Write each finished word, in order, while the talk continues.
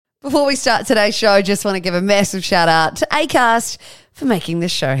Before we start today's show, just want to give a massive shout out to Acast for making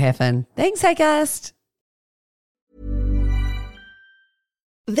this show happen. Thanks, Acast.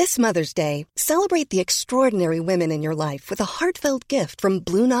 This Mother's Day, celebrate the extraordinary women in your life with a heartfelt gift from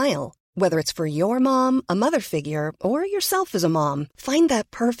Blue Nile. Whether it's for your mom, a mother figure, or yourself as a mom, find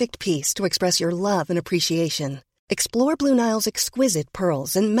that perfect piece to express your love and appreciation. Explore Blue Nile's exquisite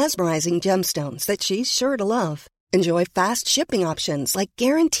pearls and mesmerizing gemstones that she's sure to love. Enjoy fast shipping options like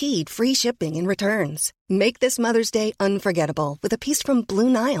guaranteed free shipping and returns. Make this Mother's Day unforgettable with a piece from Blue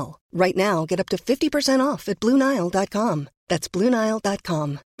Nile. Right now, get up to 50% off at BlueNile.com. That's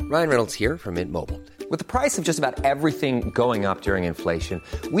BlueNile.com. Ryan Reynolds here from Mint Mobile. With the price of just about everything going up during inflation,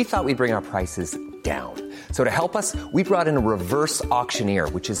 we thought we'd bring our prices down. So to help us, we brought in a reverse auctioneer,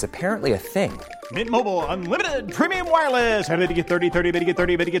 which is apparently a thing. Mint Mobile Unlimited Premium Wireless. How to get 30, 30, bit to get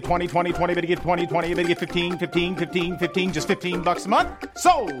 30, bit to get 20, 20, 20, bit to get 20, 20, bit to get 15, 15, 15, 15, just $15 a month?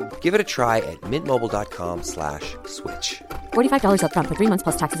 Sold! Give it a try at mintmobile.com/switch. $45 up front for 3 months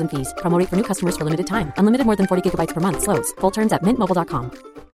plus taxes and fees. Promo rate for new customers for limited time. Unlimited more than 40 gigabytes per month. Slows full terms at mintmobile.com.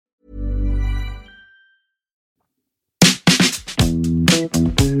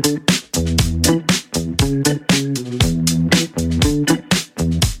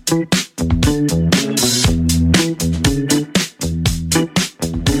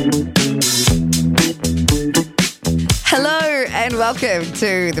 Welcome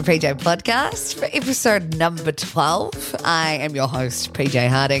to the PJ Podcast for episode number 12. I am your host, PJ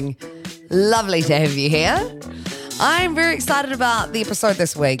Harding. Lovely to have you here. I'm very excited about the episode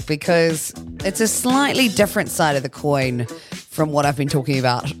this week because it's a slightly different side of the coin from what I've been talking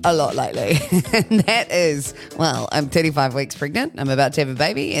about a lot lately. And that is, well, I'm 35 weeks pregnant. I'm about to have a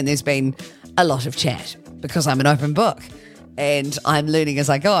baby, and there's been a lot of chat because I'm an open book. And I'm learning as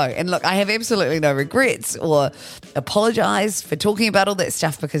I go. And look, I have absolutely no regrets or apologize for talking about all that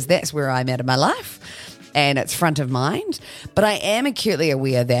stuff because that's where I'm at in my life and it's front of mind. But I am acutely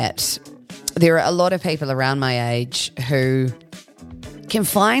aware that there are a lot of people around my age who can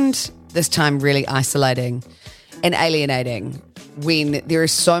find this time really isolating and alienating when there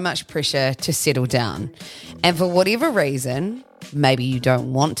is so much pressure to settle down. And for whatever reason, maybe you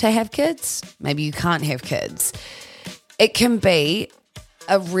don't want to have kids, maybe you can't have kids. It can be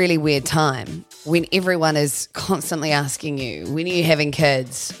a really weird time when everyone is constantly asking you, when are you having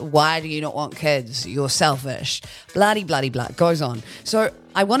kids? Why do you not want kids? You're selfish. Bloody, bloody, blah. Goes on. So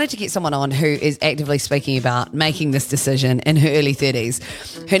I wanted to get someone on who is actively speaking about making this decision in her early 30s.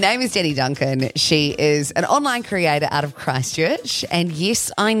 Her name is Danni Duncan. She is an online creator out of Christchurch. And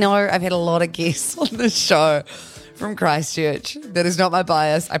yes, I know I've had a lot of guests on this show from Christchurch. That is not my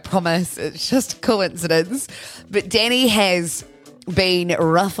bias. I promise. It's just a coincidence. But Danni has been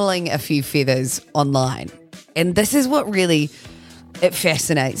ruffling a few feathers online. And this is what really, it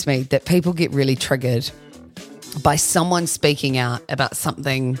fascinates me, that people get really triggered by someone speaking out about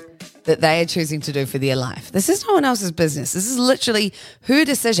something that they are choosing to do for their life. This is no one else's business. This is literally her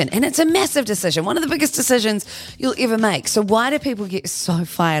decision. And it's a massive decision, one of the biggest decisions you'll ever make. So why do people get so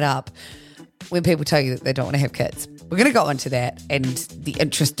fired up when people tell you that they don't want to have kids? We're going to go into that and the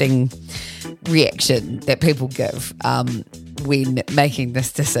interesting reaction that people give when making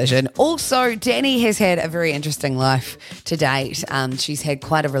this decision. Also, Danni has had a very interesting life to date. She's had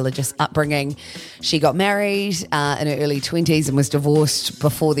quite a religious upbringing. She got married in her early 20s and was divorced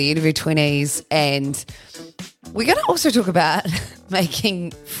before the end of her 20s. And we're going to also talk about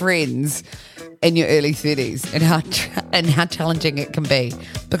making friends in your early 30s and how challenging it can be.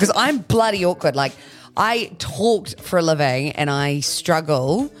 Because I'm bloody awkward. Like, I talked for a living and I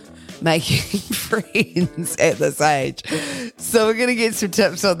struggle making friends at this age. So we're going to get some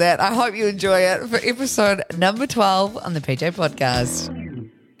tips on that. I hope you enjoy it for episode number 12 on the PJ Podcast.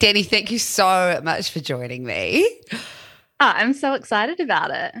 Danni, thank you so much for joining me. Oh, I'm so excited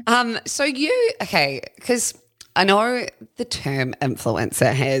about it. Because I know the term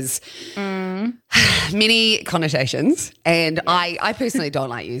influencer has many connotations, and I personally don't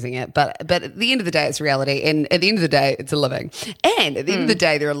like using it, but at the end of the day, it's reality, and at the end of the day, it's a living. And at the end of the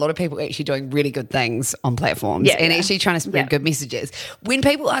day, there are a lot of people actually doing really good things on platforms and actually trying to spread good messages. When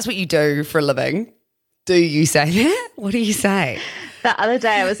people ask what you do for a living, do you say that? What do you say? The other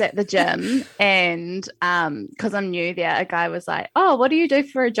day I was at the gym and because I'm new there, a guy was like, oh, what do you do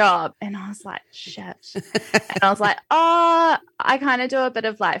for a job? And I was like, shit. And I was like, oh, I kind of do a bit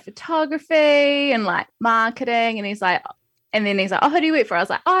of like photography and like marketing. And he's like, oh, who do you work for? I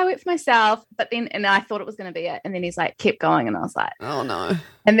was like, oh, I work for myself. But then, and I thought it was going to be it. And then he's like, keep going. And I was like, oh no.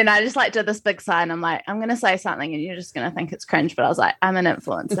 And then I just like did this big sign. I'm like, I'm going to say something and you're just going to think it's cringe. But I was like, I'm an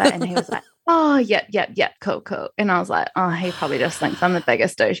influencer. And he was like, oh, yep, cool. And I was like, oh, he probably just thinks I'm the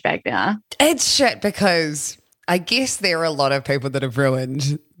biggest douchebag now. It's shit because I guess there are a lot of people that have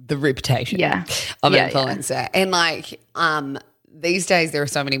ruined the reputation of influencer. And like these days there are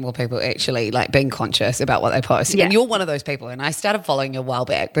so many more people actually like being conscious about what they post. And you're one of those people. And I started following you a while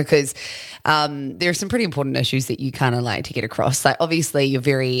back because there are some pretty important issues that you kind of like to get across. Like obviously you're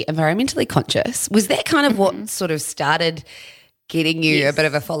very environmentally conscious. Was that kind of what sort of started getting you a bit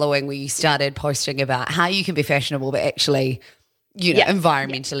of a following where you started posting about how you can be fashionable but actually, you know,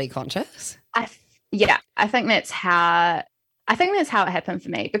 environmentally conscious? I think that's how it happened for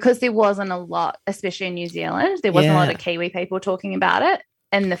me because there wasn't a lot, especially in New Zealand, there wasn't a lot of Kiwi people talking about it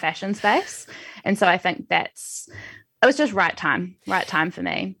in the fashion space. And so I think it was just right time for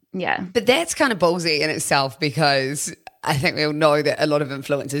me. Yeah. But that's kind of ballsy in itself because I think we all know that a lot of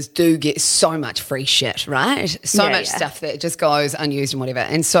influencers do get so much free shit, right? So much stuff that just goes unused and whatever.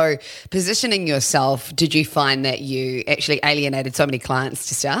 And so positioning yourself, did you find that you actually alienated so many clients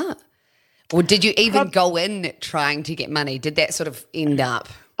to start? Or did you even go in trying to get money? Did that sort of end up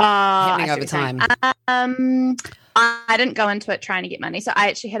happening over time? I didn't go into it trying to get money. So I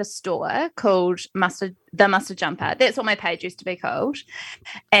actually had a store called The Mustard Jumper. That's what my page used to be called.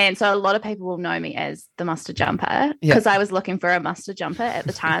 And so a lot of people will know me as The Mustard Jumper because I was looking for a mustard jumper at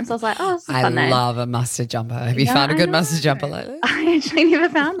the time. So I was like, oh, this is a fun name. I love a mustard jumper. Have you found a good mustard jumper lately? I actually never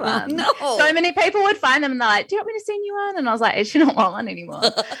found one. No. So many people would find them and they're like, do you want me to send you one? And I was like, actually don't want one anymore.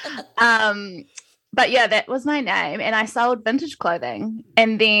 But yeah, that was my name. And I sold vintage clothing.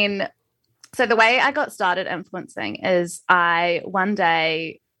 And then so the way I got started influencing is one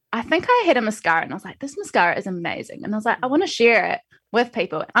day, I think I had a mascara and I was like, this mascara is amazing. And I was like, I want to share it with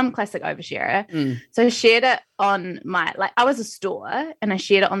people. I'm a classic oversharer. So I shared it on I was a store and I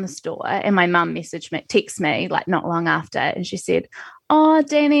shared it on the store and my mum texted me like not long after and she said, oh,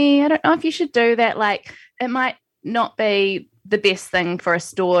 Danni, I don't know if you should do that. Like it might not be the best thing for a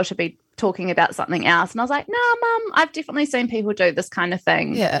store to be talking about something else. And I was like, no, Mum, I've definitely seen people do this kind of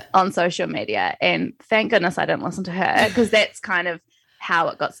thing on social media. And thank goodness I didn't listen to her because that's kind of how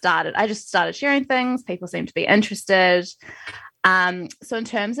it got started. I just started sharing things. People seemed to be interested. So in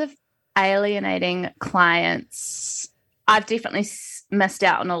terms of alienating clients, I've definitely missed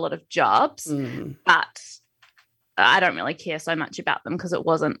out on a lot of jobs, but I don't really care so much about them because it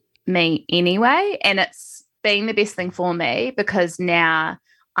wasn't me anyway. And it's been the best thing for me because now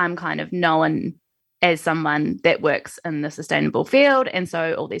I'm kind of known as someone that works in the sustainable field. And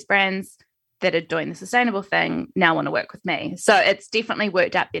so all these brands that are doing the sustainable thing now want to work with me. So it's definitely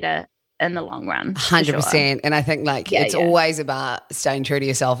worked out better in the long run. 100%. Sure. And I think it's always about staying true to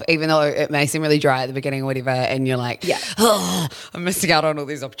yourself, even though it may seem really dry at the beginning or whatever. And you're like, oh, I'm missing out on all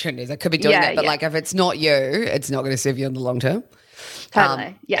these opportunities. I could be doing that. But like if it's not you, it's not going to serve you in the long term.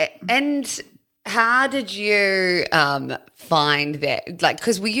 Totally. And how did you find that? Like,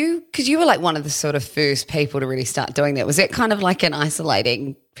 because you were like one of the sort of first people to really start doing that. Was that kind of like an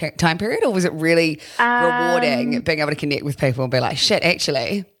isolating time period, or was it really rewarding being able to connect with people and be like, shit,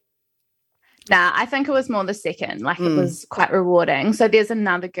 actually? Nah, I think it was more the second. Like it was quite rewarding. So there's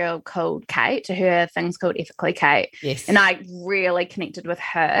another girl called Kate. Her thing's called Ethically Kate. Yes. And I really connected with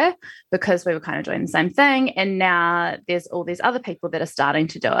her because we were kind of doing the same thing. And now there's all these other people that are starting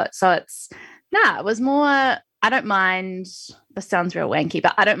to do it. So it was more, I don't mind, this sounds real wanky,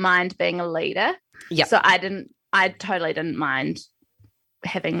 but I don't mind being a leader. Yeah. So I totally didn't mind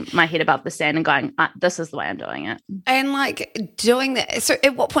having my head above the sand and going, this is the way I'm doing it. And like doing that. So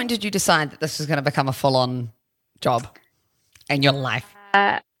at what point did you decide that this was going to become a full-on job in your life?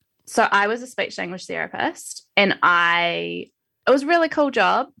 So I was a speech language therapist and it was a really cool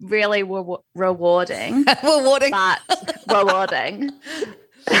job, really rewarding. Rewarding. But rewarding.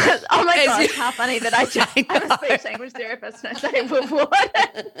 Oh my gosh, how funny that I'm a speech language therapist and I say rewarding.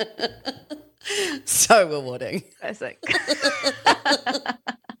 So rewarding. Classic.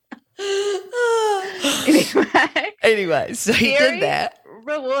 Anyway, so you did that.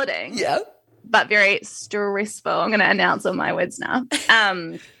 Rewarding. Yeah. But very stressful. I'm going to announce all my words now.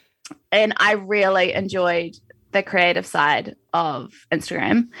 And I really enjoyed the creative side of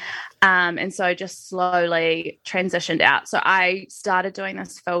Instagram. And so just slowly transitioned out. So I started doing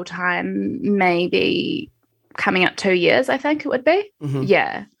this full time, maybe coming up 2 years, I think it would be. Mm-hmm.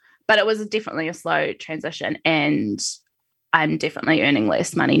 Yeah. But it was definitely a slow transition and I'm definitely earning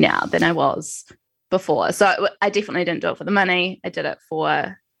less money now than I was before. So I definitely didn't do it for the money. I did it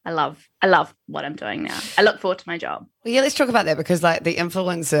for, I love what I'm doing now. I look forward to my job. Well, yeah, let's talk about that because like the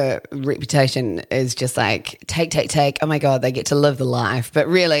influencer reputation is just like take. Oh my God, they get to live the life. But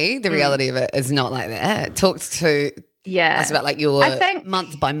really the reality of it is not like that. Talk to us about like your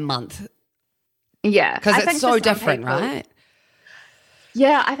month by month Yeah. Because I think it's for so some different, people- right?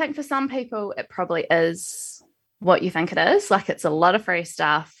 Yeah, I think for some people it probably is what you think it is. Like it's a lot of free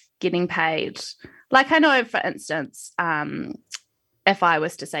stuff, getting paid. Like I know, for instance, if I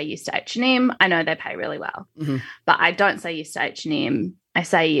was to say yes to H&M, I know they pay really well. Mm-hmm. But I don't say yes to H&M. I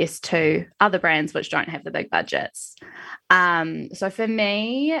say yes to other brands which don't have the big budgets. So for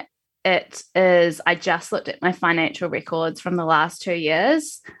me, it is, I just looked at my financial records from the last 2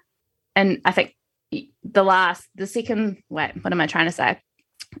 years. And I think what am I trying to say?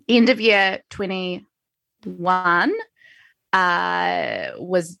 End of year 21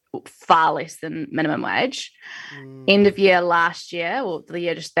 was far less than minimum wage. End of year last year, or the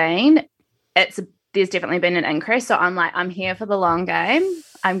year just been, there's definitely been an increase. So I'm like, I'm here for the long game.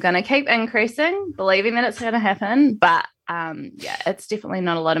 I'm going to keep increasing, believing that it's going to happen. But it's definitely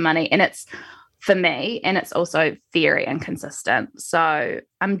not a lot of money. And it's, for me, and it's also very inconsistent. So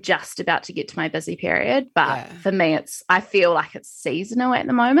I'm just about to get to my busy period. But for me, I feel like it's seasonal at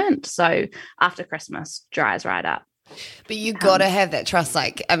the moment. So after Christmas, dries right up. But you got to have that trust.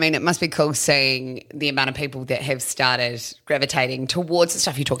 Like, I mean, it must be cool seeing the amount of people that have started gravitating towards the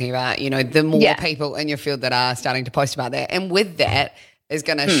stuff you're talking about. You know, the more people in your field that are starting to post about that. And with that is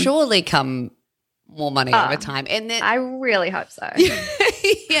going to surely come more money over time. And that, I really hope so.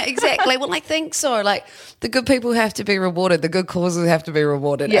 yeah, exactly. Well, I think so. Like the good people have to be rewarded. The good causes have to be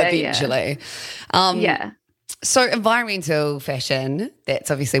rewarded eventually. So environmental fashion,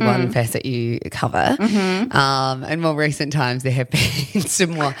 that's obviously one facet you cover. In more recent times, there have been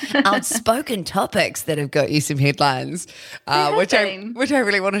some more outspoken topics that have got you some headlines, which I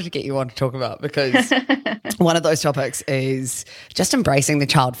really wanted to get you on to talk about, because one of those topics is just embracing the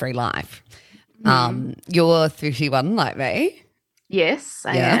child-free life. You're 31 like me. Yes,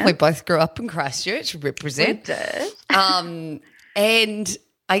 I am. We both grew up in Christchurch, represent. We did. And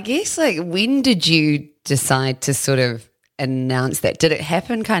I guess, like, when did you decide to sort of announce that? Did it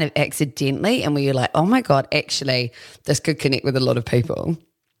happen kind of accidentally, and were you like, oh my God, actually this could connect with a lot of people?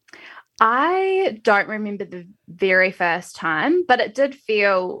 I don't remember the very first time, but it did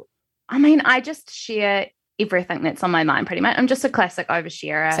feel, I mean, I just share everything that's on my mind pretty much. I'm just a classic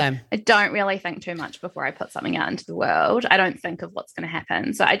oversharer. Same. I don't really think too much before I put something out into the world. I don't think of what's going to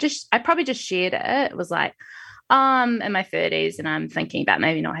happen. So I probably just shared it. It was like, in my 30s and I'm thinking about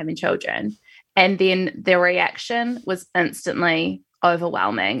maybe not having children. And then the reaction was instantly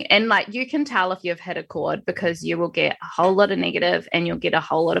overwhelming. And like, you can tell if you've hit a chord, because you will get a whole lot of negative and you'll get a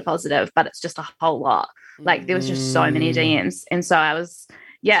whole lot of positive, but it's just a whole lot. Like there was just so many DMs. And so I was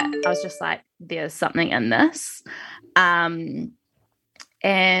just like, there's something in this. And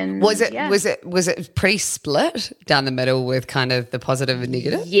was it pretty split down the middle with kind of the positive and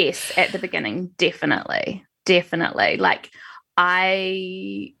negative? Yes, at the beginning, definitely. Like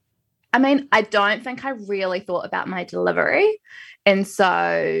I mean, I don't think I really thought about my delivery. And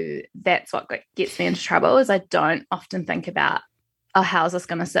so that's what gets me into trouble, is I don't often think about, oh, how's this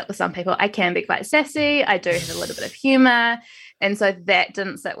going to sit with some people? I can be quite sassy. I do have a little bit of humor. And so that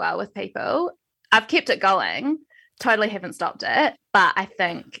didn't sit well with people. I've kept it going, totally haven't stopped it. But I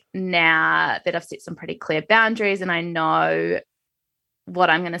think now that I've set some pretty clear boundaries and I know what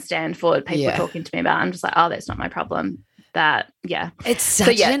I'm going to stand for, people are talking to me about, I'm just like, oh, that's not my problem. It's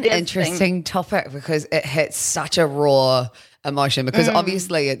such an interesting topic, because it hits such a raw emotion, because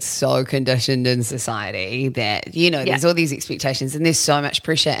obviously it's so conditioned in society that, you know, there's all these expectations and there's so much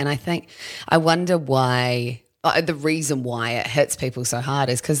pressure. And I wonder why, the reason why it hits people so hard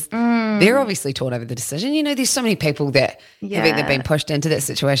is because they're obviously torn over the decision. You know, there's so many people that have either been pushed into that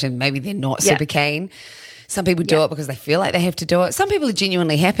situation, maybe they're not super keen. Some people do it because they feel like they have to do it. Some people are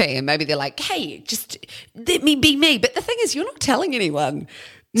genuinely happy and maybe they're like, hey, just let me be me. But the thing is, you're not telling anyone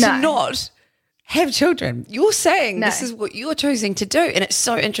to not have children. You're saying this is what you're choosing to do. And it's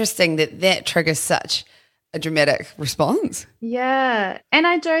so interesting that triggers such a dramatic response. Yeah. And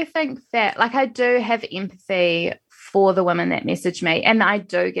I do think that, like, I do have empathy for the women that message me. And I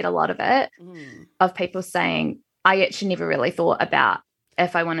do get a lot of it, of people saying, I actually never really thought about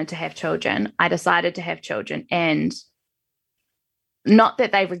if I wanted to have children. I decided to have children, and not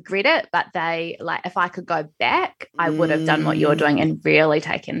that they regret it, but they, like, if I could go back, I would have done what you're doing and really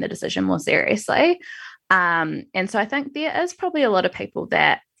taken the decision more seriously. And so I think there is probably a lot of people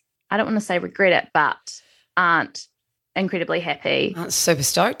that, I don't want to say regret it, but aren't incredibly happy. I'm super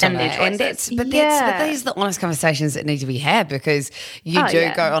stoked on that. And but these are the honest conversations that need to be had, because you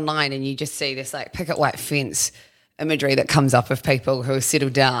go online and you just see this like picket white fence imagery that comes up of people who are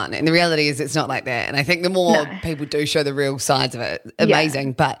settled down, and the reality is it's not like that. And I think the more people do show the real sides of it,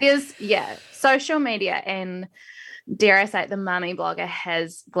 amazing. But there's social media, and dare I say it, the mummy blogger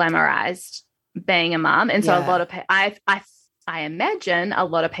has glamorized being a mum. And so a lot of I imagine a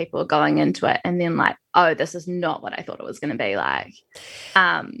lot of people are going into it and then like, oh, this is not what I thought it was going to be like.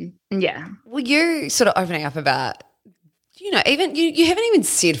 Yeah. Well, you're sort of opening up about, even you haven't even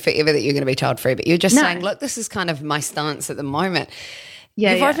said forever that you're going to be child-free, but you're just saying, look, this is kind of my stance at the moment.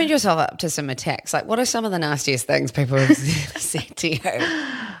 Yeah, you've opened yourself up to some attacks. Like, what are some of the nastiest things people have said to you?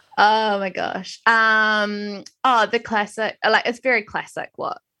 Oh, my gosh. The classic, like it's very classic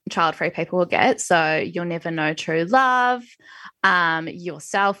what child-free people will get. So you'll never know true love. You're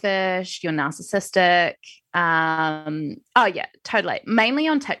selfish. You're narcissistic. Oh, yeah, totally. Mainly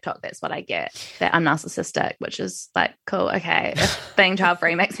on TikTok, that's what I get, that I'm narcissistic, which is like, cool, okay. If being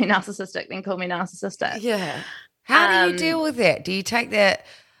child-free makes me narcissistic, then call me narcissistic. Yeah. How do you deal with that? Do you take that?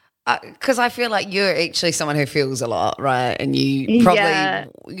 Because I feel like you're actually someone who feels a lot, right? And you probably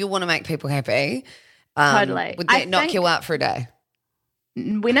you want to make people happy. Totally. Would that knock you out for a day?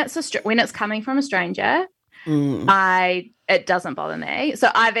 When it's coming from a stranger, it doesn't bother me. So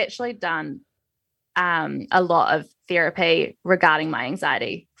I've actually done a lot of therapy regarding my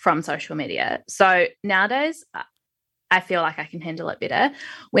anxiety from social media. So nowadays, I feel like I can handle it better.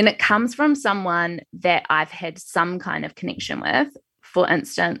 When it comes from someone that I've had some kind of connection with, for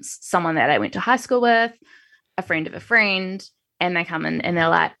instance, someone that I went to high school with, a friend of a friend, and they come in and they're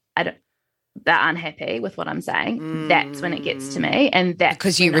like, they're unhappy with what I'm saying. That's when it gets to me. And that's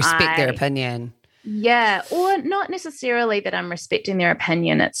because you respect their opinion. Yeah. Or not necessarily that I'm respecting their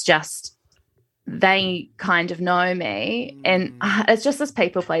opinion. It's just they kind of know me. And it's just this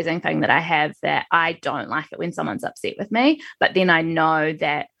people-pleasing thing that I have, that I don't like it when someone's upset with me. But then I know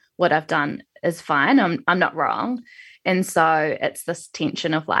that what I've done is fine. I'm not wrong. And so it's this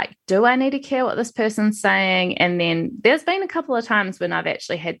tension of like, do I need to care what this person's saying? And then there's been a couple of times when I've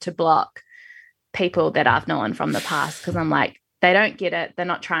actually had to block people that I've known from the past, because I'm like, they don't get it. They're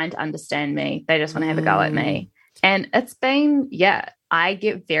not trying to understand me. They just want to have a go at me. And it's been, I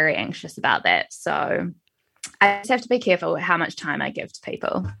get very anxious about that. So I just have to be careful with how much time I give to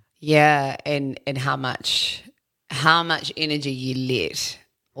people. Yeah, and how much energy you let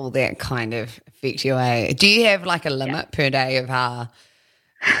all that kind of affect you. Do you have like a limit per day of how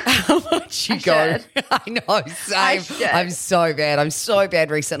much you go? I know, same. I'm so bad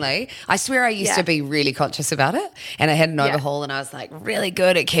recently. I swear I used to be really conscious about it, and I had an overhaul and I was like really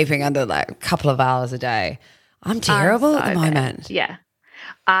good at keeping under like a couple of hours a day. I'm terrible at the moment. Yeah.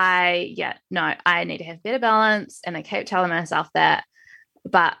 I need to have better balance, and I keep telling myself that,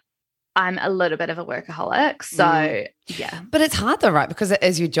 but I'm a little bit of a workaholic. So But it's hard though, right? Because it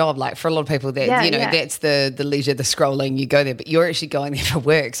is your job. Like for a lot of people that, that's the leisure, the scrolling, you go there, but you're actually going there for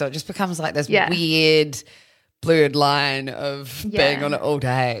work. So it just becomes like this weird blurred line of being on it all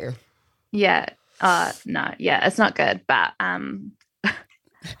day. Yeah. No. Yeah. It's not good, but,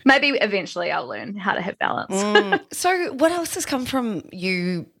 maybe eventually I'll learn how to have balance. So what else has come from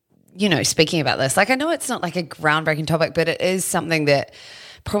you, speaking about this? Like, I know it's not like a groundbreaking topic, but it is something that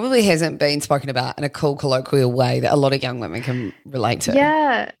probably hasn't been spoken about in a cool, colloquial way that a lot of young women can relate to.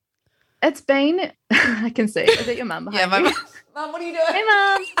 Yeah. It's been, I can see. Is it your mum behind my you? Mum, what are you doing? Hey,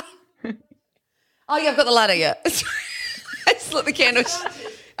 Mum. Oh, yeah, I've got the lighter, I just lit the candles.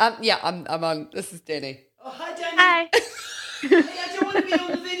 I'm on. This is Danny. Oh, hi, Danny. Hi. Hey, I don't want to be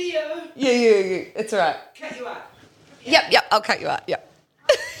on the video. Yeah. It's all right. Cut you out. Yep, I'll cut you out, yep.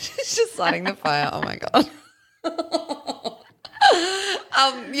 She's just lighting the fire. Oh, my God.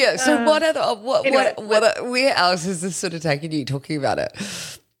 So what other, where else has this sort of taken you talking about it?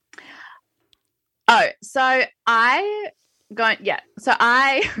 Oh, so what am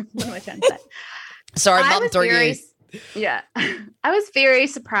I trying to say? Sorry, Mum, through you. Yeah. I was very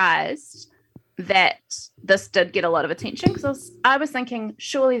surprised that this did get a lot of attention, because I was thinking,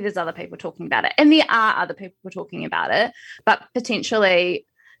 surely there's other people talking about it. And there are other people talking about it, but potentially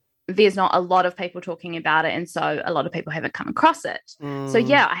there's not a lot of people talking about it, and so a lot of people haven't come across it. So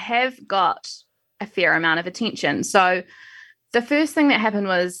I have got a fair amount of attention. So the first thing that happened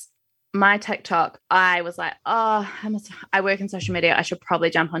was my TikTok. I was like, I work in social media, I should probably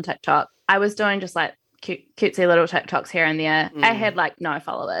jump on TikTok. I was doing just like cutesy little TikToks here and there. I had like no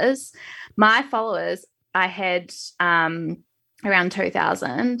followers. My followers, I had around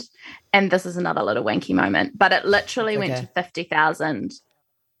 2,000, and this is another little wanky moment, but it literally went to 50,000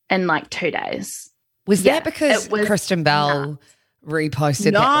 in like 2 days. Was that because Kristen Bell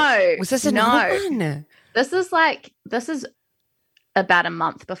reposted that? Was this another one? This is about a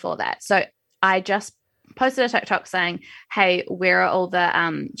month before that. So I just posted a TikTok saying, hey, where are all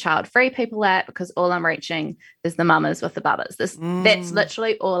the child-free people at? Because all I'm reaching is the mamas with the bubbas. That's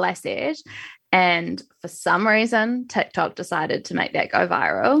literally all I said. And for some reason, TikTok decided to make that go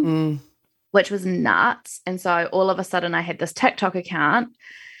viral. which was nuts. And so all of a sudden I had this TikTok account.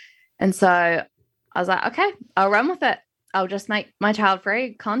 And so I was like, okay, I'll run with it. I'll just make my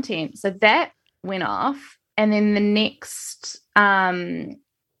child-free content. So that went off. And then the next, I've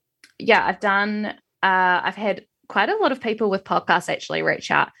had quite a lot of people with podcasts actually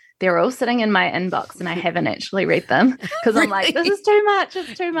reach out. They're all sitting in my inbox and I haven't actually read them because I'm like, this is too much.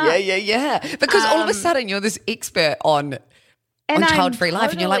 It's too much. Yeah. Because all of a sudden you're this expert on child-free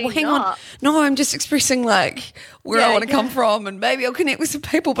life, and you're like, well, hang on. No, I'm just expressing like where I want to come from, and maybe I'll connect with some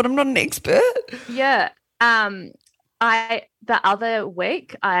people, but I'm not an expert. Yeah. The other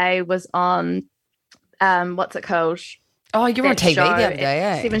week I was on, what's it called? Oh, you were on TV the other day,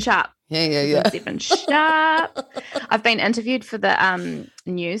 eh? 7 Sharp. Yeah. 7 Sharp. I've been interviewed for the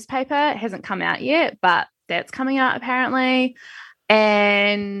newspaper. It hasn't come out yet, but that's coming out apparently.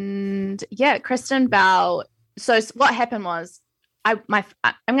 And yeah, Kristen Bell. So what happened was, I'm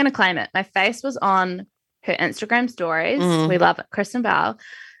going to claim it. My face was on her Instagram stories. We love it, Kristen Bell.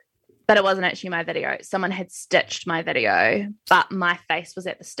 But it wasn't actually my video. Someone had stitched my video, but my face was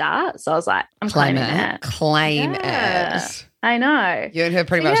at the start. So I was like, I'm claiming it. Claim it. I know. You and her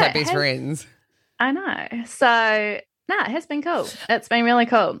pretty much like best friends. I know. So, it has been cool. It's been really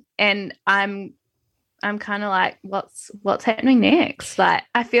cool. And I'm kind of like, what's happening next? Like,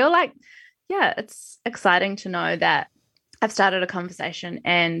 I feel like, it's exciting to know that I've started a conversation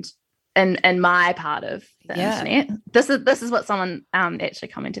and in my part of the internet. This is what someone actually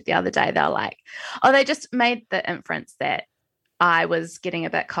commented the other day. They were like, oh, they just made the inference that I was getting a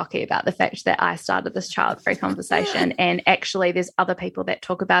bit cocky about the fact that I started this child-free conversation, and actually there's other people that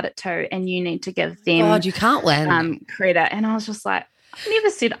talk about it too, and you need to give them you can't win. credit. And I was just like, I never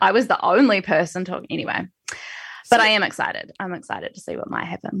said I was the only person talking anyway. But I am excited. I'm excited to see what might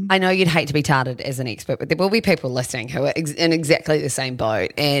happen. I know you'd hate to be touted as an expert, but there will be people listening who are in exactly the same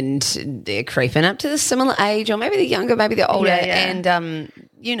boat, and they're creeping up to the similar age, or maybe they're younger, maybe they're older, and,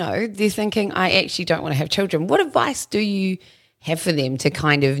 they're thinking, I actually don't want to have children. What advice do you have for them to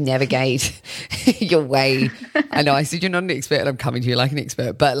kind of navigate your way? I know I said you're not an expert and I'm coming to you like an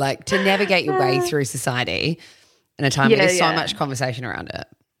expert, but like to navigate your way through society in a time where there's so much conversation around it.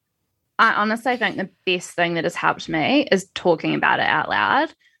 I honestly think the best thing that has helped me is talking about it out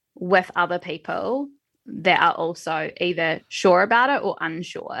loud with other people that are also either sure about it or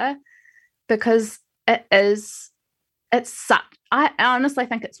unsure, because I honestly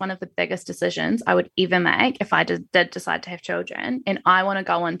think it's one of the biggest decisions I would ever make if I did decide to have children. And I want to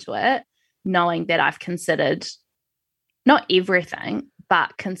go into it knowing that I've considered not everything,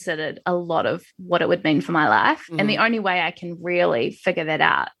 but considered a lot of what it would mean for my life. And the only way I can really figure that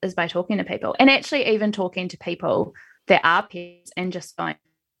out is by talking to people, and actually even talking to people that are peers and just going,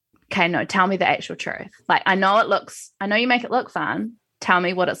 okay, no, tell me the actual truth. Like, I know you make it look fun. Tell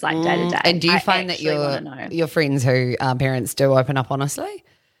me what it's like day to day. And do you find that your friends who are parents do open up honestly?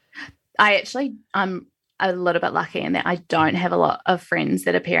 I'm a little bit lucky in that I don't have a lot of friends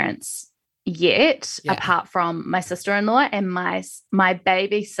that are parents yet, apart from my sister-in-law, and my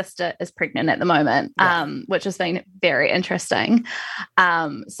baby sister is pregnant at the moment, which has been very interesting.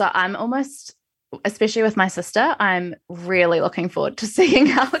 So I'm almost, especially with my sister, I'm really looking forward to seeing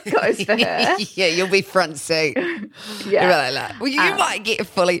how it goes for her. You'll be front seat. Well, you might get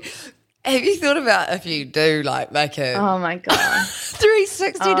fully. Have you thought about if you do like make a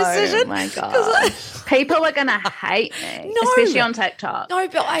 360 decision? Oh my God. People are going to hate me, especially on TikTok. No,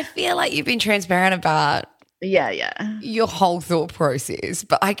 but I feel like you've been transparent about your whole thought process.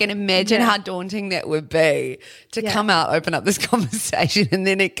 But I can imagine how daunting that would be to come out, open up this conversation, and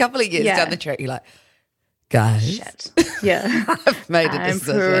then a couple of years down the track, you're like, guys, shit. Yeah. I've made a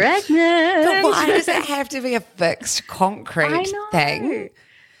decision. I'm pregnant. But why does it have to be a fixed, concrete thing?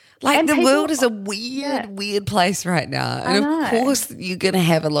 Like, and the world is a weird place right now. And of course you're going to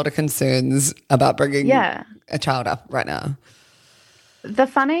have a lot of concerns about bringing a child up right now. The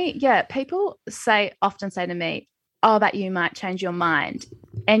funny, people often say to me, oh, but you might change your mind.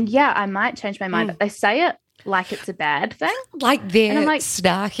 And I might change my mind, but they say it like it's a bad thing. Like they're like,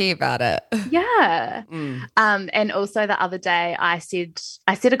 snarky about it. Yeah. And also the other day I said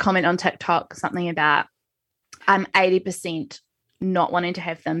a comment on TikTok, something about I'm 80% not wanting to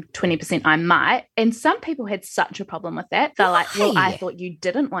have them, 20% I might. And some people had such a problem with that. They're like, well, I thought you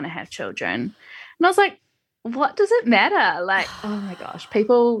didn't want to have children. And I was like, what does it matter? Like, oh my gosh,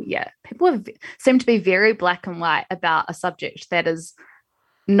 people seem to be very black and white about a subject that is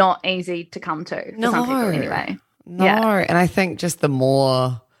not easy to come to for some people anyway. No, and I think just the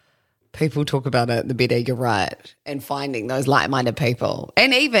more people talk about it, the better. You're right. And finding those like-minded people.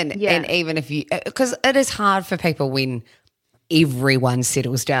 And even if you, because it is hard for people when everyone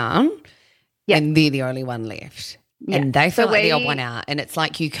settles down Yeah. and they're the only one left. Yeah. And they feel So like the odd one out. And it's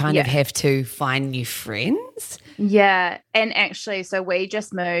like you kind of have to find new friends. Yeah. And actually, so we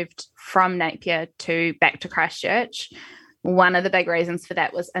just moved from Napier back to Christchurch. One of the big reasons for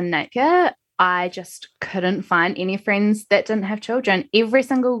that was in Napier, I just couldn't find any friends that didn't have children. Every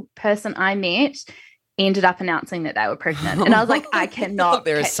single person I met ended up announcing that they were pregnant. And I was like, I cannot.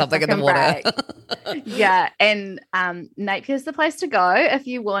 There is something in the water. Yeah. And Napier's the place to go if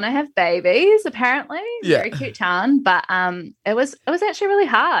you want to have babies, apparently. Yeah. Very cute town. But it was actually really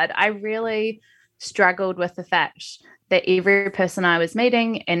hard. I really struggled with the fact that every person I was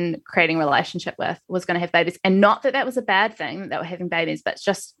meeting and creating a relationship with was going to have babies. And not that that was a bad thing that they were having babies, but it's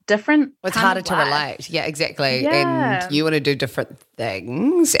just different. It's harder to relate. Yeah, exactly. Yeah. And you want to do different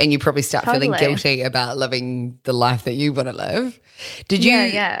things and you probably start feeling guilty about living the life that you want to live. Did you,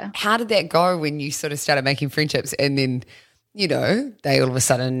 how did that go when you sort of started making friendships and then, you know, they all of a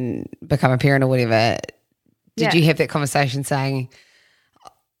sudden become a parent or whatever? Did you have that conversation saying,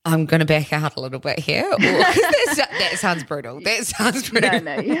 I'm going to back out a little bit here? Or, that sounds brutal. That sounds brutal.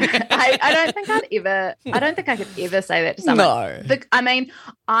 No. Yeah. I don't think I could ever say that to someone. No. I mean,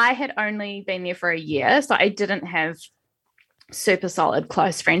 I had only been there for a year, so I didn't have super solid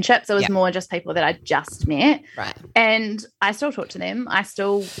close friendships. It was more just people that I just met. Right. And I still talk to them. I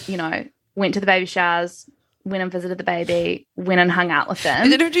still, you know, went to the baby showers, went and visited the baby, went and hung out with them.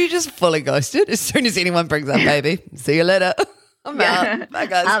 And then do you just fully ghost it as soon as anyone brings up baby? See you later. I'm out. Bye,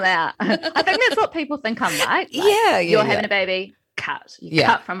 guys. I'm out. I think that's what people think I'm like. You're having a baby, cut. You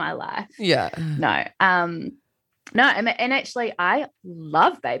cut from my life. Yeah. No. No, and actually I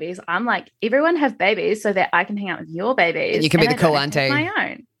love babies. I'm like, everyone have babies so that I can hang out with your babies. And you can be the cool auntie. My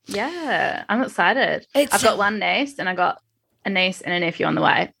own. Yeah. I'm excited. I've got one niece and I got a niece and a nephew on the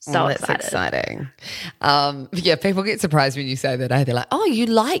way. So that's exciting. Yeah, people get surprised when you say that. They're like, oh, you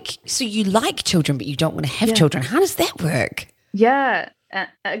like children, but you don't want to have children. How does that work? Yeah,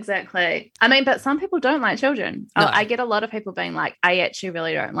 exactly. I mean, but some people don't like children. No. I get a lot of people being like, I actually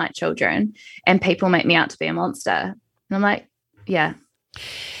really don't like children. And people make me out to be a monster. And I'm like, yeah.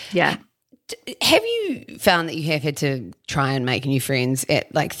 Have you found that you have had to try and make new friends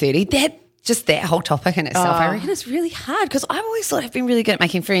at like 30? That whole topic in itself, I reckon it's really hard because I've always thought I've been really good at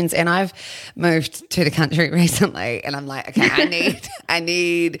making friends, and I've moved to the country recently and I'm like, okay, I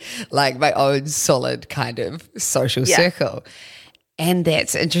need like my own solid kind of social circle. And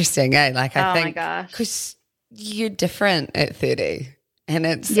that's interesting, eh? Like I think because you're different at 30 and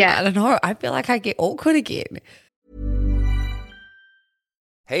it's, I don't know, I feel like I get awkward again.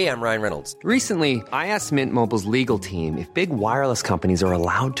 Hey, I'm Ryan Reynolds. Recently, I asked Mint Mobile's legal team if big wireless companies are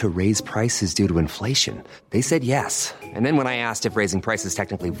allowed to raise prices due to inflation. They said yes. And then when I asked if raising prices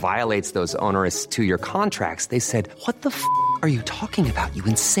technically violates those onerous 2-year contracts, they said, what the f*** are you talking about, you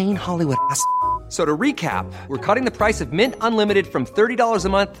insane Hollywood ass f- So to recap, we're cutting the price of Mint Unlimited from $30 a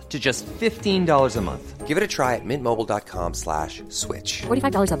month to just $15 a month. Give it a try at mintmobile.com/switch.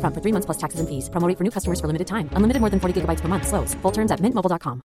 $45 up front for 3 months plus taxes and fees. Promo rate for new customers for limited time. Unlimited more than 40 gigabytes per month. Slows full terms at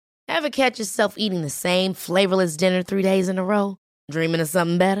mintmobile.com. Ever catch yourself eating the same flavorless dinner 3 days in a row? Dreaming of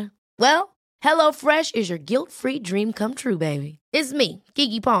something better? Well, HelloFresh is your guilt-free dream come true, baby. It's me,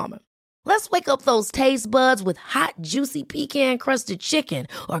 Keke Palmer. Let's wake up those taste buds with hot, juicy pecan-crusted chicken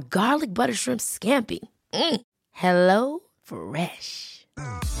or garlic butter shrimp scampi. Hello Fresh.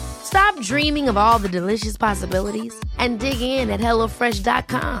 Stop dreaming of all the delicious possibilities and dig in at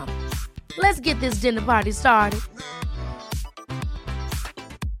HelloFresh.com. Let's get this dinner party started.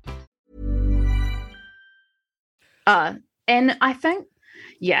 And I think,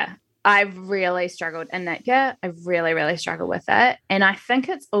 I've really struggled in that year. I really, really struggled with it. And I think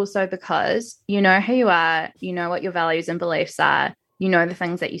it's also because you know who you are, you know what your values and beliefs are, you know the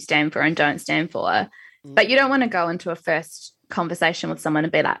things that you stand for and don't stand for. But you don't want to go into a first conversation with someone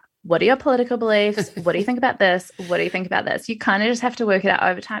and be like, what are your political beliefs? What do you think about this? What do you think about this? You kind of just have to work it out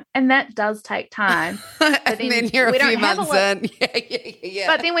over time. And that does take time. But then you're a few months in. Yeah.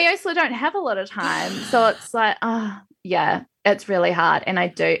 But then we also don't have a lot of time. So it's like, it's really hard. And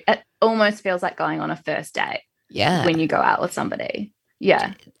it almost feels like going on a first date. Yeah. When you go out with somebody.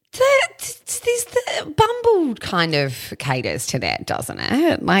 Yeah. There's the Bumble kind of caters to that, doesn't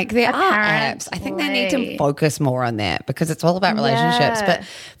it? Like there are apps. I think they need to focus more on that because it's all about relationships. But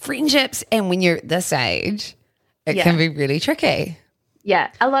friendships, and when you're this age, it can be really tricky. Yeah.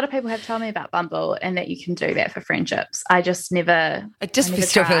 A lot of people have told me about Bumble and that you can do that for friendships. I just never. It just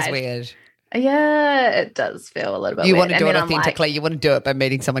still feels weird. Yeah, it does feel a little bit weird. You want to do it authentically. You want to do it by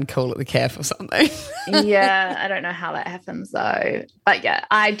meeting someone cool at the cafe or something. Yeah, I don't know how that happens though. But yeah,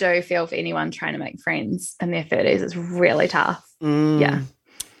 I do feel for anyone trying to make friends in their 30s. It's really tough. Yeah.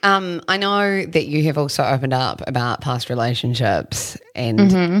 I know that you have also opened up about past relationships and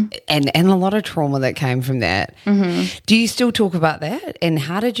a lot of trauma that came from that. Do you still talk about that? And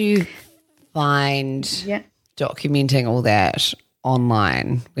how did you find documenting all that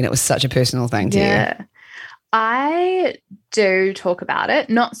online when it was such a personal thing to you? I do talk about it,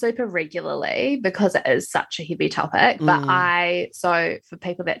 not super regularly because it is such a heavy topic, but so for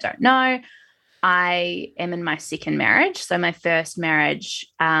people that don't know, I am in my second marriage. So my first marriage,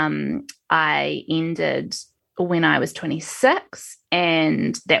 I ended when I was 26,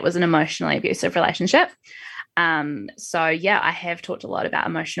 and that was an emotionally abusive relationship. I have talked a lot about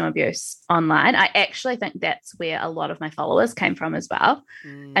emotional abuse online. I actually think that's where a lot of my followers came from as well.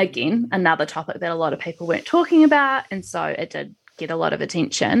 Again, another topic that a lot of people weren't talking about, and so it did get a lot of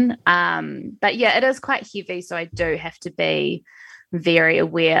attention. But yeah, it is quite heavy, so I do have to be very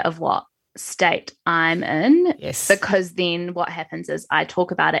aware of what state I'm in, because then what happens is I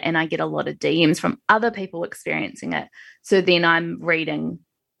talk about it and I get a lot of DMs from other people experiencing it. So then I'm reading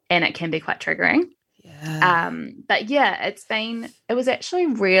and it can be quite triggering. But yeah, it was actually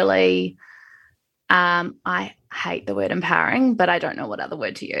really, I hate the word empowering, but I don't know what other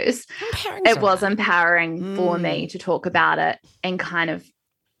word to use. It was empowering for me to talk about it and kind of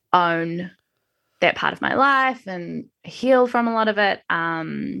own that part of my life and heal from a lot of it.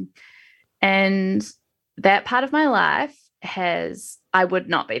 And that part of my life I would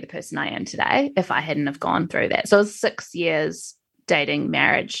not be the person I am today if I hadn't have gone through that. So it was 6 years dating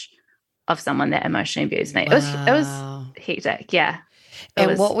marriage of someone that emotionally abused me. Wow. It was hectic. Yeah. What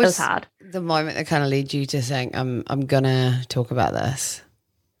was it was hard. The moment that kind of led you to saying, I'm going to talk about this?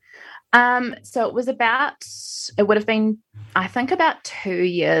 So it would have been, I think, about 2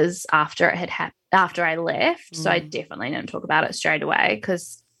 years after it had happened, after I left. So I definitely didn't talk about it straight away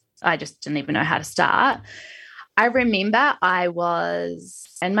because I just didn't even know how to start. I remember I was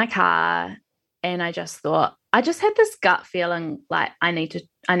in my car and I just thought, I just had this gut feeling like I need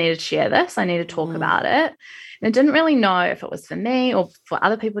to share this. I need to talk about it. And I didn't really know if it was for me or for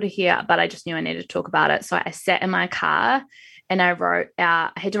other people to hear, but I just knew I needed to talk about it. So I sat in my car and I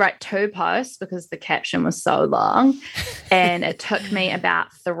had to write 2 posts because the caption was so long. And it took me about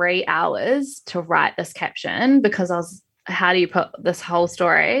 3 hours to write this caption because how do you put this whole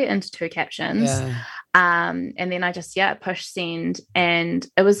story into 2 captions? Yeah. And then I just, pushed send, and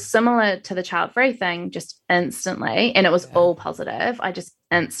it was similar to the Childfree thing, just instantly. And it was all positive. I just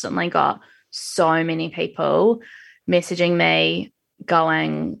instantly got so many people messaging me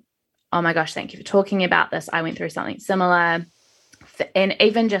going, oh my gosh, thank you for talking about this. I went through something similar. And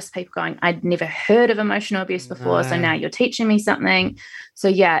even just people going, I'd never heard of emotional abuse before. So now you're teaching me something. So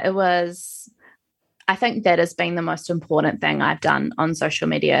yeah, I think that has been the most important thing I've done on social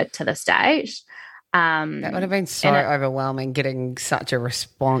media to this date. That would have been so overwhelming getting such a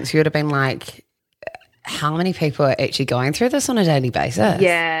response. You would have been like, how many people are actually going through this on a daily basis?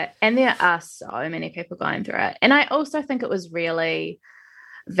 Yeah, and there are so many people going through it. And I also think it was really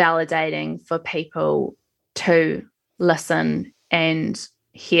validating for people to listen and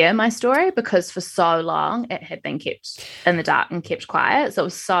hear my story, because for so long it had been kept in the dark and kept quiet. So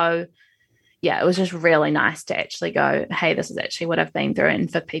it was just really nice to actually go, hey, this is actually what I've been through,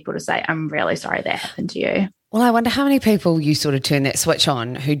 and for people to say, I'm really sorry that happened to you. Well, I wonder how many people you sort of turned that switch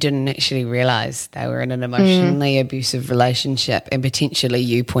on who didn't actually realise they were in an emotionally abusive relationship, and potentially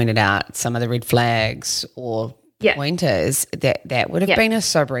you pointed out some of the red flags or pointers that would have been a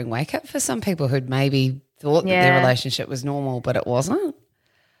sobering wake-up for some people who'd maybe thought that their relationship was normal, but it wasn't.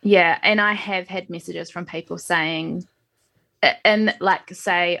 Yeah, and I have had messages from people saying, and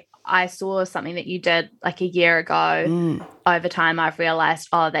say, I saw something that you did like a year ago. Over time, I've realized,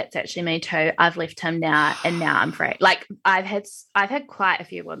 oh, that's actually me too. I've left him now, and now I'm free. Like I've had quite a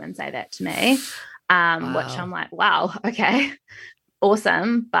few women say that to me, which I'm like, wow, okay,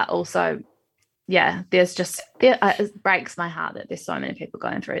 awesome. But also, it breaks my heart that there's so many people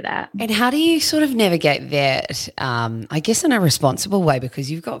going through that. And how do you sort of navigate that? I guess in a responsible way, because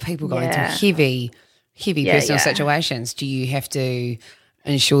you've got people going through heavy personal situations. Do you have to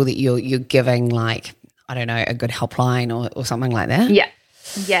ensure that you're giving, like, I don't know, a good helpline or something like that?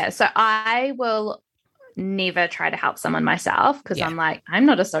 Yeah. So I will never try to help someone myself, because I'm like, I'm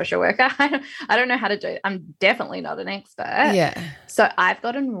not a social worker. I don't know how to do it. I'm definitely not an expert. Yeah. So I've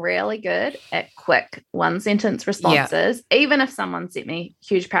gotten really good at quick 1-sentence responses, even if someone sent me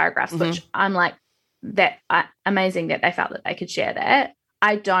huge paragraphs, which I'm like, amazing that they felt that they could share that.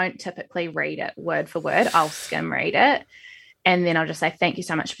 I don't typically read it word for word. I'll skim read it. And then I'll just say, thank you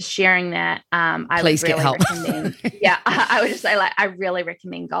so much for sharing that. Please get help. I would just say, like, I really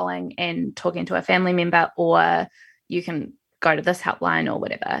recommend going and talking to a family member, or you can go to this helpline or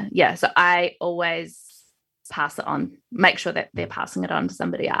whatever. Yeah. So I always pass it on, make sure that they're passing it on to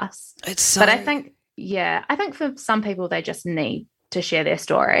somebody else. But I think for some people, they just need to share their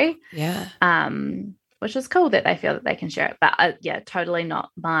story. Yeah. Which is cool that they feel that they can share it. But totally not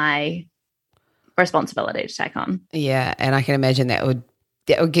my responsibility to take on. Yeah. And I can imagine that would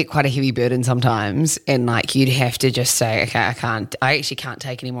get quite a heavy burden sometimes. And like, you'd have to just say, okay, I actually can't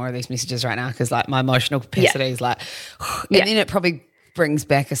take any more of these messages right now because like my emotional capacity is like, and then it probably brings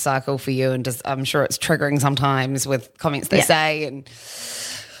back a cycle for you, and just I'm sure it's triggering sometimes with comments they say, and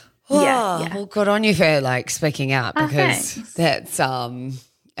well, good on you for like speaking out, because that's obviously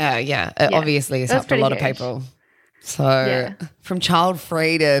it's helped a lot of people. So from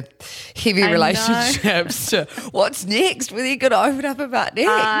child-free to heavy relationships to what's next? What are you going to open up about next?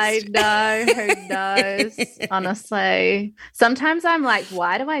 I know. Who knows? Honestly. Sometimes I'm like,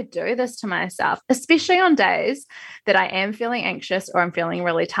 why do I do this to myself? Especially on days that I am feeling anxious or I'm feeling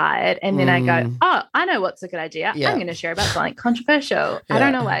really tired. And then I go, oh, I know what's a good idea. Yeah. I'm going to share about something controversial. Yeah. I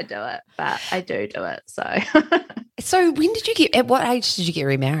don't know why I do it, but I do it. So, so at what age did you get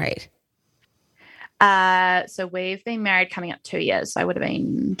remarried? So we've been married coming up 2 years. So I would have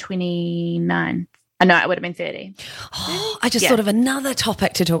been 29. No, I would have been 30. Oh, I just thought of another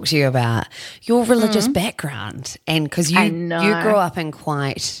topic to talk to you about, your religious background. And because you grew up in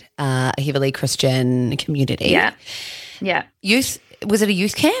quite a heavily Christian community. Yeah. Yeah. Was it a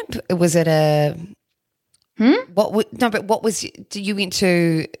youth camp? Was it a... What was... You went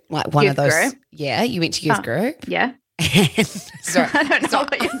to like one youth of those... Group. Yeah, you went to youth group? Yeah. Sorry, I don't know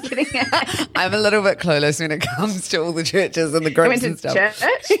what you're getting at. I'm a little bit clueless when it comes to all the churches and the groups and stuff. Church?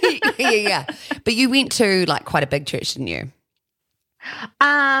 yeah. But you went to like quite a big church, didn't you?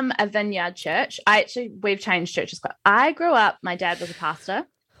 A vineyard church. We've changed churches. I grew up, my dad was a pastor.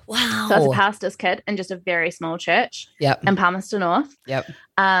 Wow. So I was a pastor's kid in just a very small church in Palmerston North. Yep. So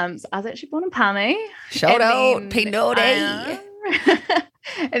I was actually born in Palmy. Shout out, Pinodi.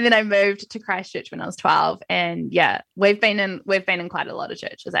 And then I moved to Christchurch when I was 12, and we've been in quite a lot of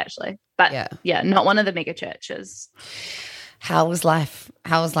churches actually, but not one of the mega churches. How was life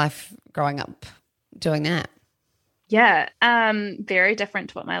growing up doing that? Yeah, very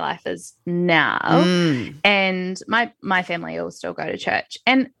different to what my life is now. And my family all still go to church,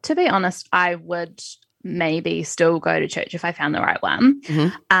 and to be honest, I would maybe still go to church if I found the right one.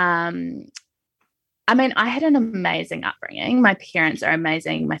 I mean, I had an amazing upbringing. My parents are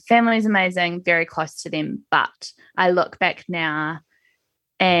amazing. My family's amazing, very close to them. But I look back now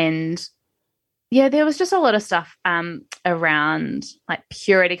and, there was just a lot of stuff around like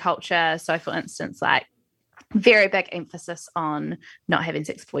purity culture. So, for instance, like very big emphasis on not having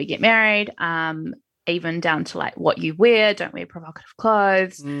sex before you get married, even down to like what you wear. Don't wear provocative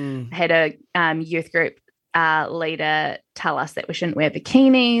clothes. I had a youth group leader tell us that we shouldn't wear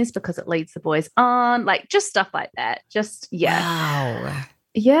bikinis because it leads the boys on, like just stuff like that. Wow.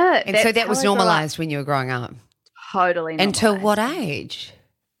 Yeah. And so that was normalized when you were growing up? Totally normalized. Until what age?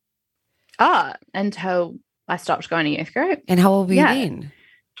 Until I stopped going to youth group. And how old were you then?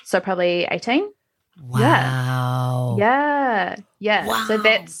 So probably 18. Wow. Yeah. Wow. So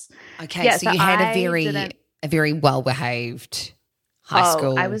that's... Okay, so you had a very well-behaved high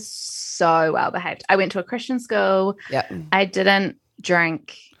school. I was so well behaved. I went to a Christian school. Yep. I didn't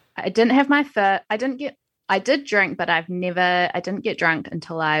drink. I didn't have my first. I did drink, but I didn't get drunk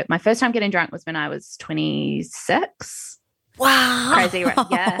until my first time getting drunk was when I was 26. Wow. Crazy, right?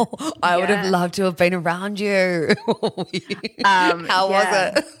 Yeah. I would have loved to have been around you. How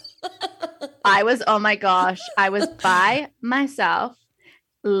was it? Oh my gosh, I was by myself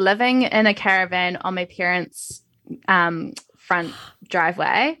living in a caravan on my parents' front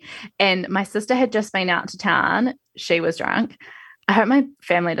driveway, and my sister had just been out to town. She was drunk. I hope my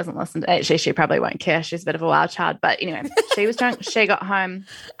family doesn't listen to it. Actually, she probably won't care. She's a bit of a wild child. But anyway, she was drunk. She got home.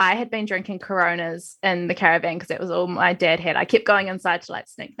 I had been drinking Coronas in the caravan because it was all my dad had. I kept going inside to like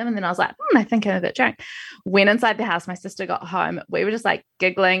sneak them. And then I was like, I think I'm a bit drunk. Went inside the house. My sister got home. We were just like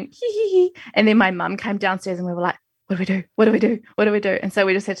giggling. And then my mum came downstairs and we were like, what do we do? What do we do? What do we do? And so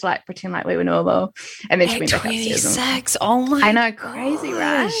we just had to like pretend like we were normal. And then she went back upstairs. 26. Oh my I know, gosh. crazy,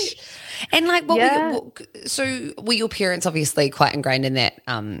 right? And like, were your parents obviously quite ingrained in that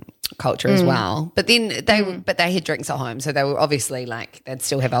culture as well? But then they had drinks at home, so they were obviously like they'd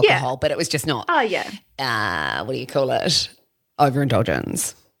still have alcohol, but it was just not. Oh yeah. What do you call it?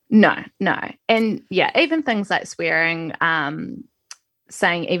 Overindulgence. No, and even things like swearing,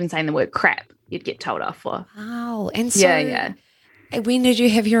 saying the word crap, you'd get told off for. Oh, and so when did you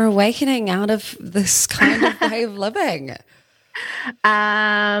have your awakening out of this kind of way of living?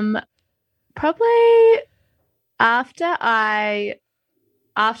 Probably After I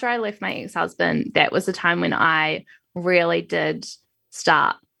left my ex-husband, that was the time when I really did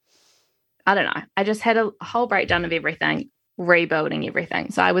start, I don't know, I just had a whole breakdown of everything, rebuilding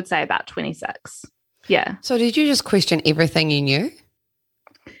everything. So I would say about 26. Yeah. So did you just question everything you knew?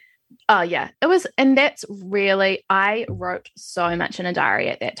 Oh, yeah. It was, and that's really, I wrote so much in a diary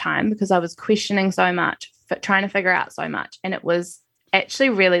at that time because I was questioning so much, trying to figure out so much. And it was actually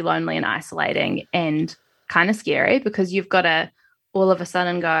really lonely and isolating and kind of scary because you've got to all of a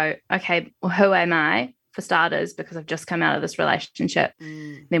sudden go, okay, well, who am I, for starters, because I've just come out of this relationship.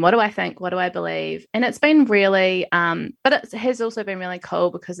 Then what do I think? What do I believe? And it's been really, but it has also been really cool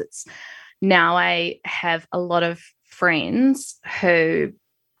because it's now I have a lot of friends who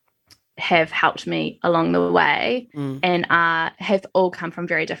have helped me along the way and have all come from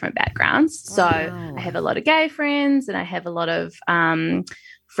very different backgrounds. So I have a lot of gay friends and I have a lot of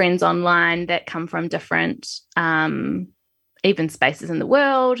friends online that come from different even spaces in the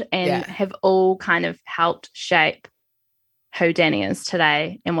world and have all kind of helped shape who Danni is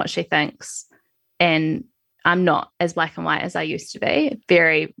today and what she thinks. And I'm not as black and white as I used to be.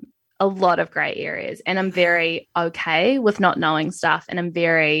 A lot of gray areas. And I'm very okay with not knowing stuff. And I'm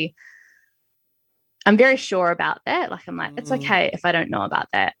very sure about that. Like, I'm like, it's okay if I don't know about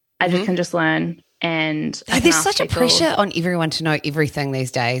that. I just can just learn. And there's such a pressure on everyone to know everything these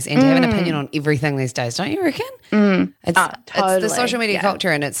days and to have an opinion on everything these days, don't you reckon? It's the social media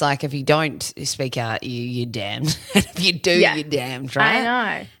culture, and it's like if you don't speak out, you're damned. And if you do, you're damned, right? I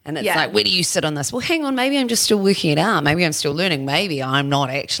know. And it's like, where do you sit on this? Well, hang on, maybe I'm just still working it out. Maybe I'm still learning. Maybe I'm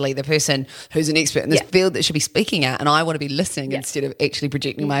not actually the person who's an expert in this field that should be speaking out, and I want to be listening instead of actually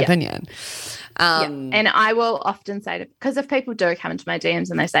projecting my opinion. And I will often say, because if people do come into my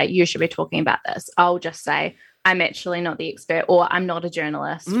DMs and they say, you should be talking about this, I'll just say, I'm actually not the expert, or I'm not a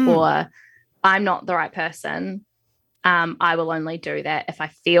journalist, or I'm not the right person. I will only do that if I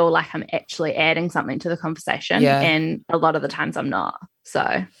feel like I'm actually adding something to the conversation. And a lot of the times I'm not.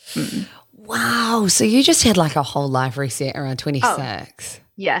 So, wow. So you just had like a whole life reset around 26.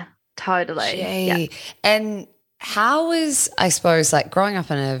 Yeah, totally. Yeah. And how was, I suppose, like growing up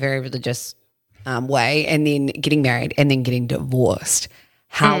in a very religious way and then getting married and then getting divorced,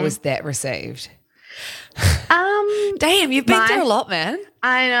 how was that received? Damn, you've been through a lot, man.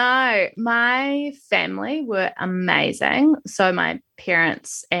 I know. My family were amazing. So my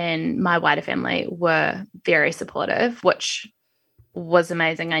parents and my wider family were very supportive, which was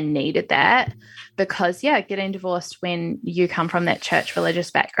amazing. I needed that because, getting divorced when you come from that church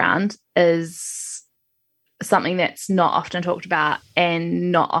religious background is something that's not often talked about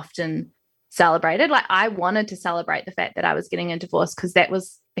and not often celebrated. Like, I wanted to celebrate the fact that I was getting a divorce because that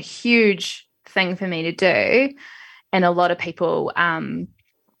was a huge thing for me to do. And a lot of people, kind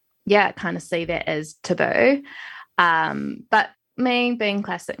of see that as taboo. But me being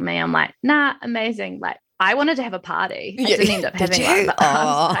classic me, I'm like, nah, amazing. Like, I wanted to have a party. I didn't end up having one. But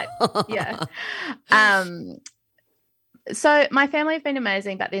I was like, So my family have been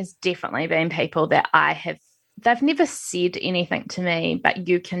amazing, but there's definitely been people that they've never said anything to me, but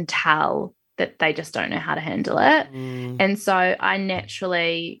you can tell that they just don't know how to handle it. And so I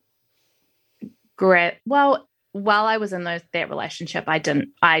naturally while I was in that relationship,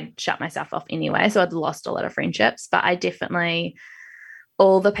 I shut myself off anyway. So I'd lost a lot of friendships, but I definitely,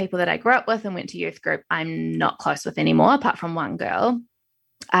 all the people that I grew up with and went to youth group, I'm not close with anymore, apart from one girl,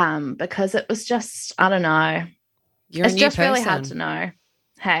 because it was just, I don't know. It's just really hard to know.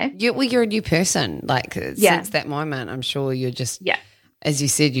 Hey? You're a new person. Like, since that moment, I'm sure you're just, as you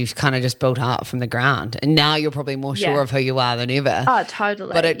said, you've kind of just built up from the ground. And now you're probably more sure of who you are than ever. Oh,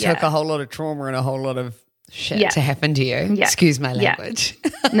 totally. But it took a whole lot of trauma and a whole lot of shit to happen to you. Yeah. Excuse my language.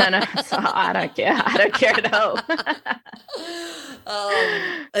 No, so I don't care. I don't care at all.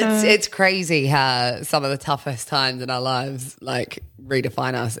 It's crazy how some of the toughest times in our lives like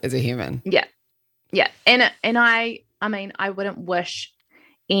redefine us as a human. Yeah. Yeah. And I mean, I wouldn't wish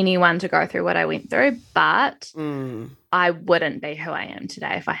anyone to go through what I went through, but I wouldn't be who I am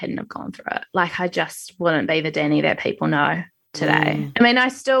today if I hadn't have gone through it. Like, I just wouldn't be the Danni that people know today. I mean, I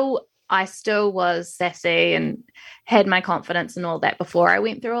still was sassy and had my confidence and all that before I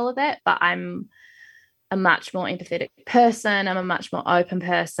went through all of that, but I'm a much more empathetic person. I'm a much more open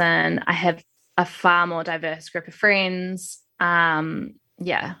person. I have a far more diverse group of friends.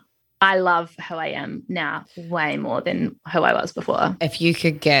 I love who I am now way more than who I was before. If you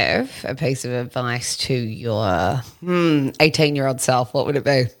could give a piece of advice to your 18-year-old self, what would it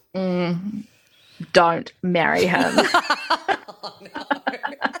be? Don't marry him. Oh, no.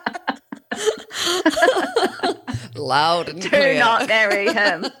 Loud and clear. Do not marry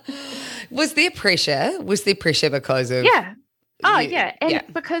him. Was there pressure? Was there pressure because of? Yeah. Oh, you- yeah. And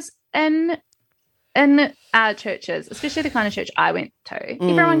because in our churches, especially the kind of church I went to,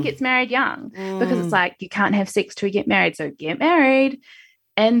 everyone gets married young because it's like you can't have sex till you get married. So get married.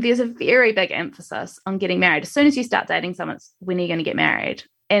 And there's a very big emphasis on getting married. As soon as you start dating someone, it's when are you going to get married?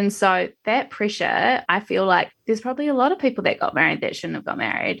 And so that pressure, I feel like there's probably a lot of people that got married that shouldn't have got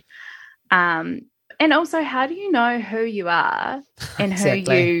married. And also, how do you know who you are and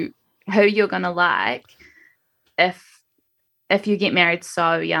Exactly. who you're going to like if you get married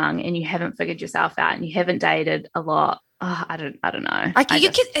so young and you haven't figured yourself out and you haven't dated a lot? Oh, I don't know.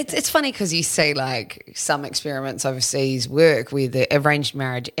 It's funny because you see like some experiments overseas work where the arranged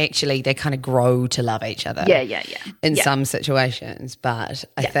marriage actually they kind of grow to love each other. Yeah. In some situations, but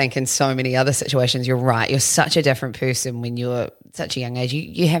I think in so many other situations, you're right. You're such a different person when you're such a young age.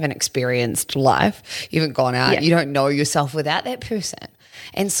 You haven't experienced life. You haven't gone out. Yeah. You don't know yourself without that person.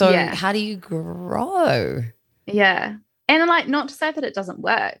 And so how do you grow? Yeah. And like, not to say that it doesn't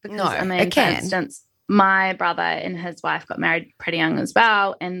work because No, I mean, it can. for instance, my brother and his wife got married pretty young as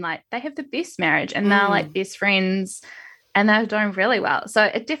well. And like, they have the best marriage and they're like best friends and they're doing really well. So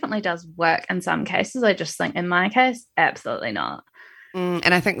it definitely does work in some cases. I just think in my case, absolutely not.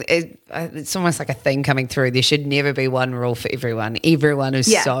 And I think it's almost like a thing coming through. There should never be one rule for everyone. Everyone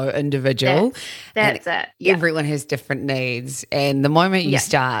is so individual. That's and it. Yeah. Everyone has different needs. And the moment you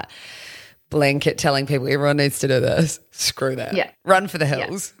start blanket telling people everyone needs to do this, screw that. Yeah. Run for the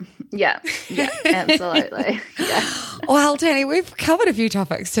hills. Yeah, absolutely. Yeah. Well, Danni, we've covered a few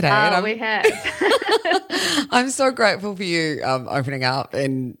topics today. and We have. I'm so grateful for you opening up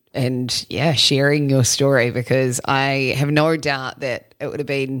and sharing your story because I have no doubt that it would have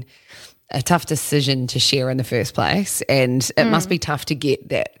been a tough decision to share in the first place, and it must be tough to get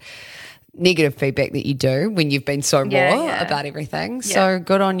that negative feedback that you do when you've been so raw about everything. Yeah. So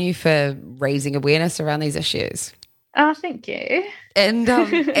good on you for raising awareness around these issues. Oh, thank you. And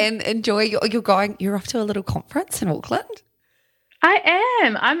and enjoy. You're off to a little conference in Auckland. I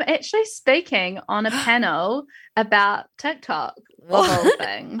am. I'm actually speaking on a panel about TikTok. Of all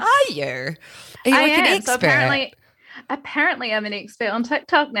things. Are you? Are you like an expert? So apparently I'm an expert on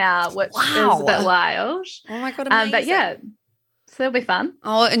TikTok now, which is a bit wild. Oh my God, amazing. But yeah, so it'll be fun.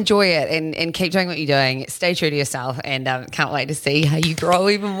 Oh, enjoy it and keep doing what you're doing. Stay true to yourself and can't wait to see how you grow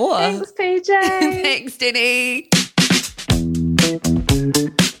even more. Thanks, PJ. Thanks, Danni.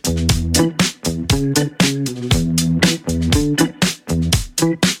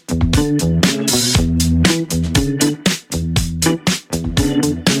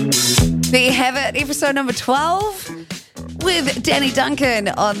 There you have it, episode number 12 with Danni Duncan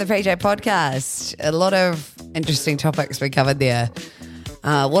on the PJ podcast. A lot of interesting topics we covered there.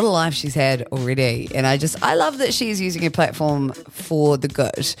 What a life she's had already. And I love that she's using her platform for the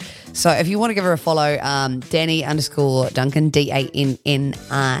good. So if you want to give her a follow, Danni_Duncan,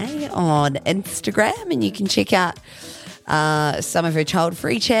 DANNI on Instagram, and you can check out some of her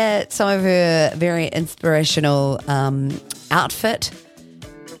child-free chat, some of her very inspirational outfit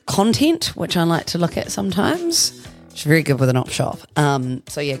content, which I like to look at sometimes. She's very good with an op shop.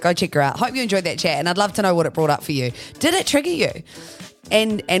 So yeah, go check her out. Hope you enjoyed that chat, and I'd love to know what it brought up for you. Did it trigger you?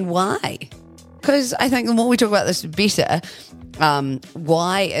 And why? Because I think the more we talk about this, the better.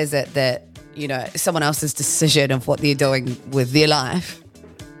 Why is it that, someone else's decision of what they're doing with their life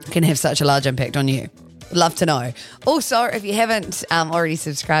can have such a large impact on you? Love to know. Also, if you haven't already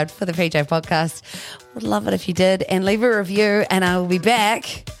subscribed for the PJ podcast, would love it if you did, and leave a review, and I will be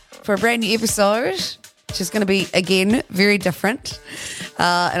back for a brand new episode, which is going to be, again, very different.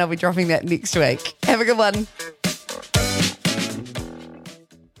 And I'll be dropping that next week. Have a good one.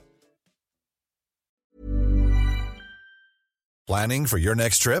 Planning for your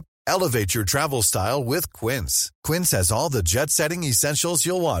next trip? Elevate your travel style with Quince. Quince has all the jet-setting essentials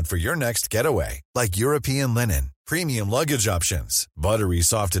you'll want for your next getaway, like European linen, premium luggage options, buttery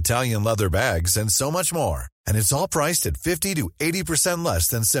soft Italian leather bags, and so much more. And it's all priced at 50 to 80% less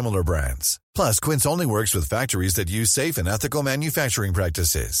than similar brands. Plus, Quince only works with factories that use safe and ethical manufacturing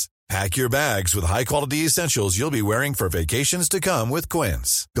practices. Pack your bags with high-quality essentials you'll be wearing for vacations to come with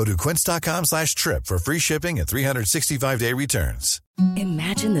Quince. Go to quince.com/trip for free shipping and 365-day returns.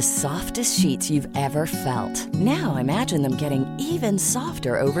 Imagine the softest sheets you've ever felt. Now imagine them getting even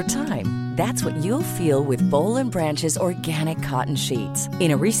softer over time. That's what you'll feel with Boll & Branch's organic cotton sheets.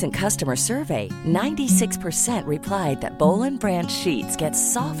 In a recent customer survey, 96% replied that Boll & Branch sheets get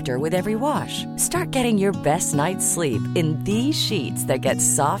softer with every wash. Start getting your best night's sleep in these sheets that get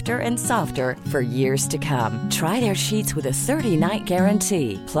softer and softer for years to come. Try their sheets with a 30-night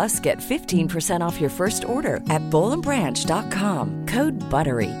guarantee. Plus, get 15% off your first order at bollandbranch.com. Code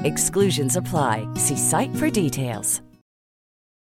BUTTERY. Exclusions apply. See site for details.